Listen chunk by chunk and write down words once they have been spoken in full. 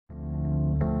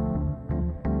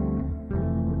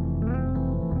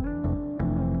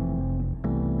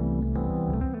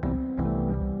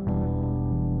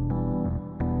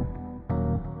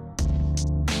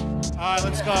All right,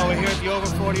 let's go. We're here at the over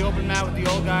 40 open mat with the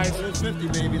old guys. Over 50,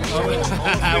 baby.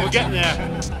 We're getting there.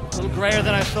 A little grayer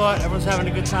than I thought. Everyone's having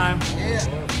a good time.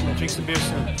 Yeah. We'll drink some beer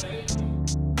soon.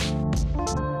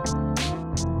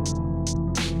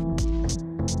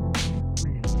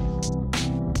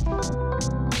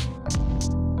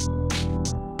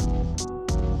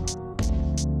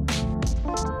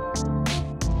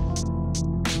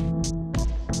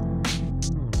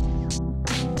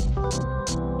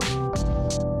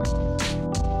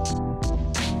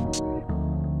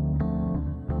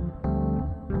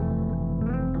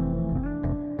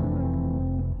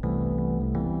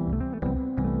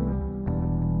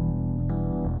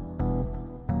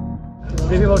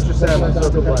 Maybe about your salmon,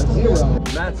 Circle Black.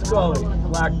 Matt Scully,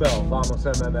 Black Belt, Vamos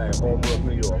MMA, Holbrook,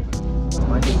 New York.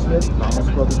 Michael Smith, Vamos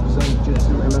Brothers present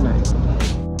Jiu-Jitsu MMA.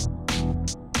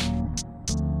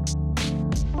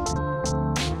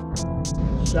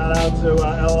 Shout out to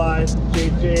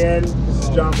LIJJN. This is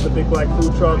John from the Big Black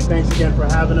Food Truck. Thanks again for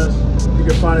having us. You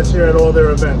can find us here at all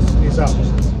their events. Peace out.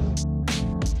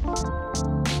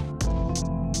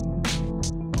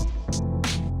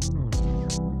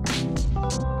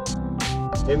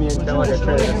 Damian Kelly, I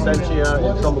train at Essentia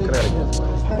in Trumbull,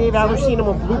 Connecticut. Dave Adelstein, I'm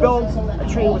a Blue Belt. I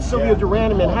train with Sylvia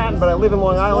Duran in Manhattan, but I live in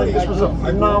Long Island. This was a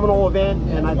phenomenal event,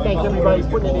 and I thank everybody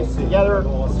putting this together.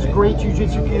 It's a great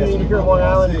jiu-jitsu community here in Long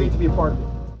Island. Great to be a part of it.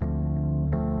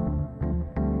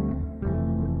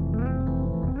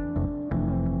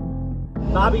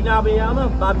 Bobby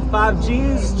Nabayama, Bobby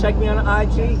 5Gs. Check me on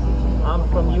IG. I'm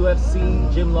from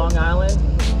UFC Gym Long Island,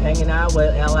 hanging out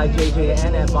with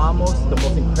LIJJN at Vamos, the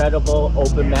most incredible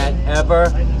open mat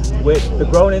ever, with the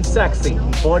grown and sexy,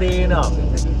 40 and up.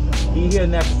 Be here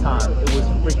next time. It was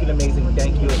freaking amazing.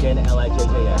 Thank you again,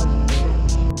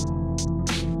 LIJJN.